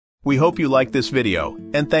We hope you like this video,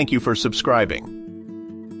 and thank you for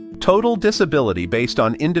subscribing. Total disability based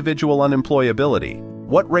on individual unemployability.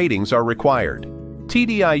 What ratings are required?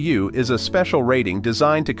 TDIU is a special rating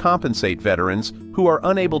designed to compensate veterans who are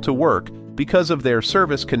unable to work because of their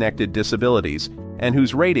service-connected disabilities and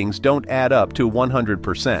whose ratings don't add up to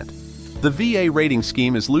 100%. The VA rating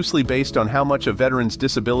scheme is loosely based on how much a veteran's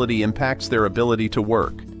disability impacts their ability to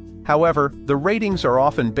work. However, the ratings are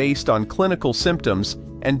often based on clinical symptoms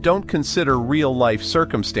and don't consider real-life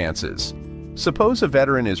circumstances. Suppose a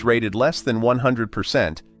veteran is rated less than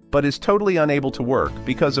 100%, but is totally unable to work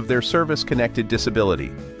because of their service-connected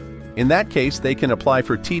disability. In that case, they can apply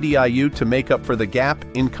for TDIU to make up for the gap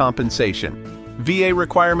in compensation. VA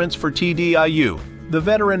requirements for TDIU. The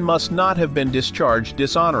veteran must not have been discharged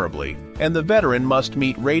dishonorably, and the veteran must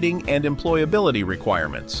meet rating and employability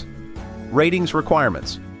requirements. Ratings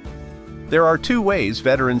requirements. There are two ways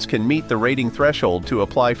veterans can meet the rating threshold to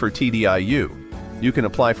apply for TDIU. You can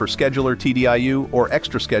apply for Scheduler TDIU or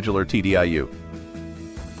Extra-Scheduler TDIU.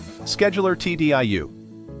 Scheduler TDIU.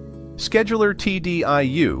 Scheduler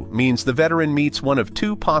TDIU means the veteran meets one of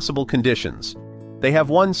two possible conditions. They have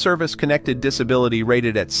one service-connected disability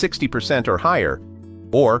rated at 60% or higher,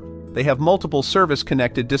 or they have multiple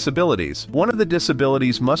service-connected disabilities. One of the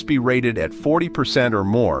disabilities must be rated at 40% or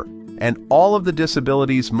more, and all of the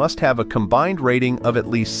disabilities must have a combined rating of at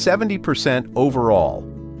least 70% overall.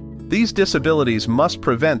 These disabilities must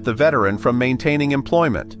prevent the veteran from maintaining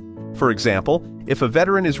employment. For example, if a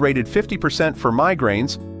veteran is rated 50% for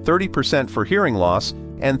migraines, 30% for hearing loss,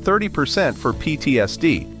 and 30% for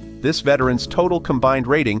PTSD, this veteran's total combined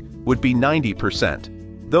rating would be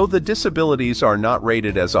 90%. Though the disabilities are not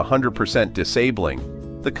rated as 100%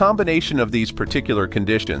 disabling, the combination of these particular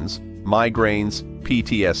conditions, migraines,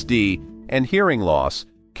 PTSD, and hearing loss,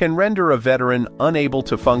 can render a veteran unable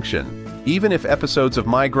to function. Even if episodes of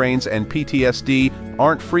migraines and PTSD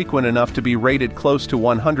aren't frequent enough to be rated close to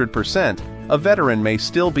 100%, a veteran may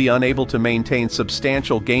still be unable to maintain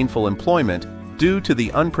substantial gainful employment due to the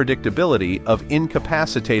unpredictability of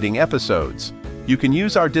incapacitating episodes. You can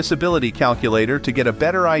use our disability calculator to get a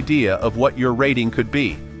better idea of what your rating could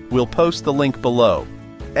be. We'll post the link below.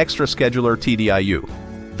 Extra-Scheduler TDIU.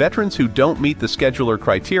 Veterans who don't meet the scheduler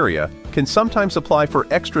criteria can sometimes apply for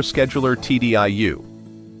Extra-Scheduler TDIU.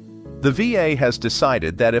 The VA has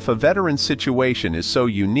decided that if a veteran's situation is so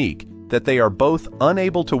unique that they are both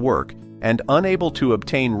unable to work and unable to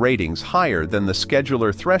obtain ratings higher than the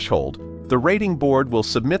scheduler threshold, the rating board will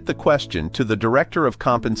submit the question to the Director of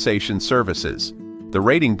Compensation Services. The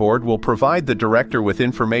rating board will provide the director with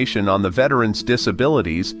information on the veteran's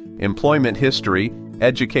disabilities, employment history,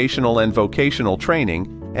 educational and vocational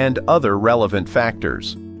training, and other relevant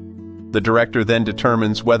factors. The director then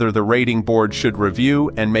determines whether the rating board should review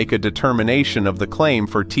and make a determination of the claim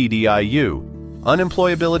for TDIU.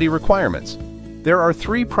 Unemployability requirements. There are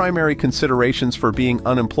three primary considerations for being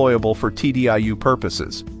unemployable for TDIU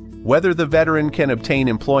purposes. Whether the veteran can obtain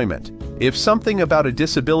employment. If something about a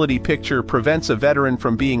disability picture prevents a veteran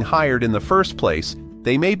from being hired in the first place,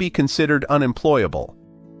 they may be considered unemployable.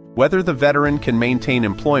 Whether the veteran can maintain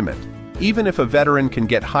employment. Even if a veteran can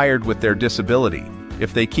get hired with their disability,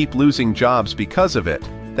 if they keep losing jobs because of it,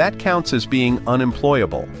 that counts as being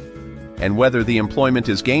unemployable. And whether the employment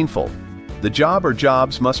is gainful. The job or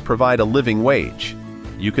jobs must provide a living wage.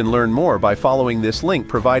 You can learn more by following this link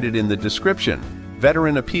provided in the description,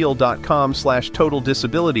 veteranappeal.com/total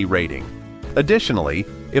disability rating. Additionally,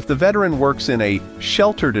 if the veteran works in a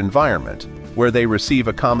sheltered environment, where they receive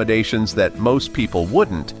accommodations that most people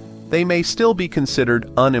wouldn't, they may still be considered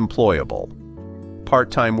unemployable.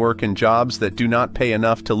 Part-time work and jobs that do not pay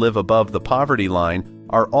enough to live above the poverty line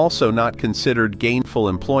are also not considered gainful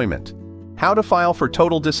employment. How to file for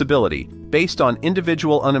total disability based on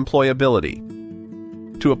individual unemployability.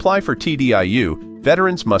 To apply for TDIU,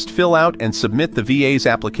 veterans must fill out and submit the VA's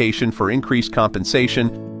application for increased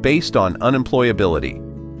compensation based on unemployability.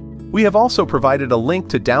 We have also provided a link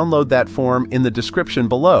to download that form in the description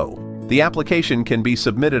below. The application can be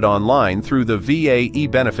submitted online through the VA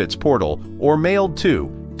e-Benefits portal or mailed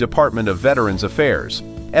to Department of Veterans Affairs,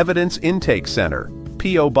 Evidence Intake Center,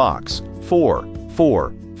 P.O. Box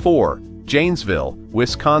 444, Janesville,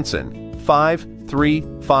 Wisconsin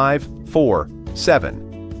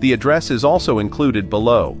 53547. The address is also included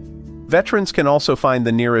below. Veterans can also find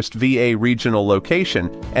the nearest VA regional location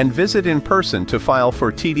and visit in person to file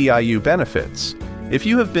for TDIU benefits. If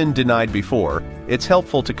you have been denied before, it's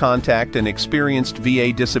helpful to contact an experienced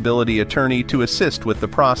VA disability attorney to assist with the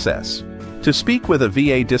process. To speak with a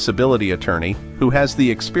VA disability attorney who has the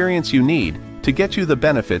experience you need to get you the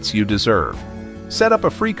benefits you deserve. Set up a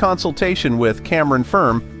free consultation with Cameron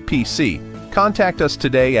Firm, PC, contact us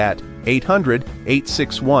today at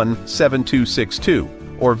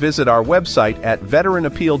 800-861-7262 or visit our website at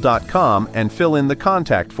veteranappeal.com and fill in the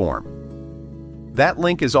contact form. That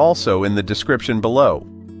link is also in the description below.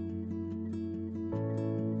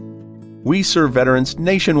 We serve veterans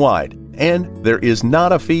nationwide, and there is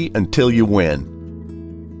not a fee until you win.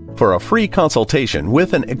 For a free consultation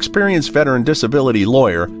with an experienced veteran disability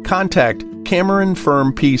lawyer, contact Cameron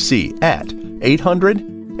Firm PC at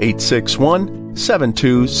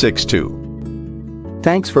 800-861-7262.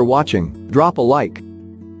 Thanks for watching. Drop a like,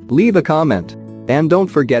 leave a comment, and don't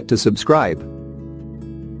forget to subscribe.